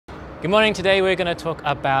Good morning. Today we're going to talk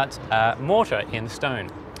about mortar in stone.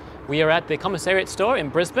 We are at the Commissariat store in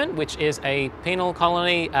Brisbane, which is a penal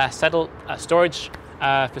colony settled storage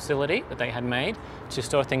facility that they had made to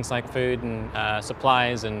store things like food and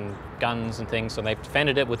supplies and guns and things. So they've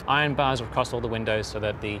defended it with iron bars across all the windows so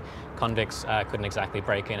that the convicts couldn't exactly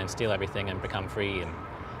break in and steal everything and become free and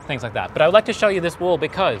things like that. But I would like to show you this wall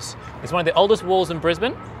because it's one of the oldest walls in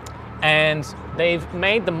Brisbane. And they've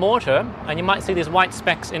made the mortar, and you might see these white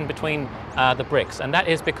specks in between the bricks, and that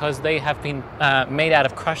is because they have been made out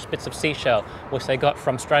of crushed bits of seashell, which they got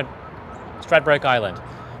from Stradbroke Island.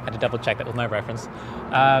 I had to double check that with no reference.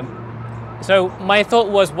 So my thought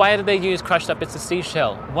was, why did they use crushed up bits of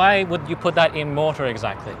seashell? Why would you put that in mortar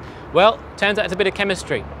exactly? Well, turns out it's a bit of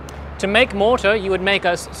chemistry. To make mortar, you would make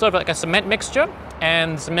a sort of like a cement mixture,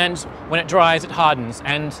 and cement, when it dries, it hardens.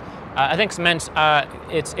 And I think cement,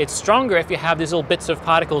 it's stronger if you have these little bits of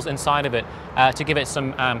particles inside of it to give it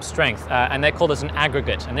some strength, and they're called as an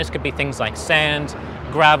aggregate. And this could be things like sand,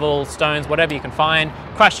 gravel, stones, whatever you can find,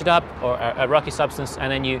 crush it up, or a rocky substance,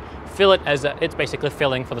 and then you fill it as it's basically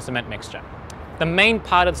filling for the cement mixture. The main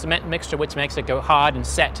part of the cement mixture which makes it go hard and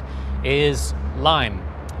set is lime.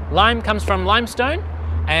 Lime comes from limestone,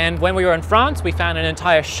 and when we were in France, we found an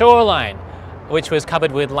entire shoreline which was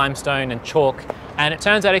covered with limestone and chalk. And it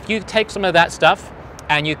turns out if you take some of that stuff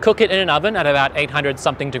and you cook it in an oven at about 800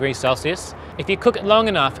 something degrees Celsius, if you cook it long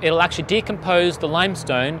enough, it'll actually decompose the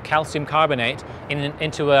limestone, calcium carbonate,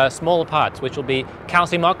 into smaller parts, which will be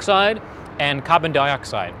calcium oxide and carbon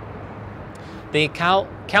dioxide. The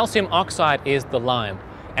calcium oxide is the lime,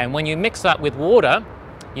 and when you mix that with water,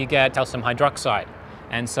 you get calcium hydroxide.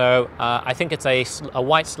 And so I think it's a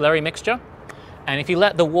white slurry mixture. And if you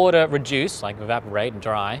let the water reduce, like evaporate and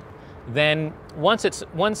dry, then once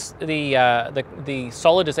the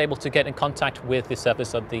solid is able to get in contact with the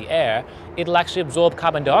surface of the air, it'll actually absorb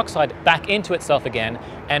carbon dioxide back into itself again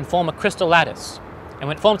and form a crystal lattice. And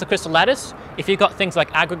when it forms a crystal lattice, if you've got things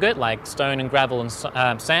like aggregate, like stone and gravel and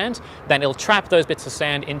sand, then it'll trap those bits of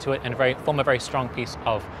sand into it and form a very strong piece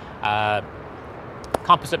of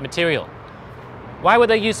composite material. Why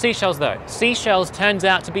would they use seashells though? Seashells turns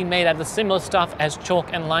out to be made out of the similar stuff as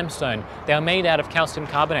chalk and limestone. They are made out of calcium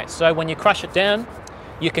carbonate. So when you crush it down,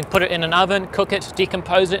 you can put it in an oven, cook it,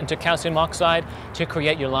 decompose it into calcium oxide to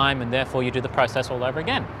create your lime, and therefore you do the process all over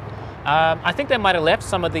again. I think they might have left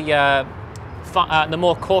some of the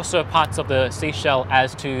more coarser parts of the seashell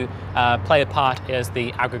as to play a part as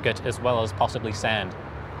the aggregate as well as possibly sand.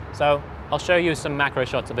 So I'll show you some macro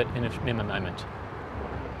shots of it in a moment.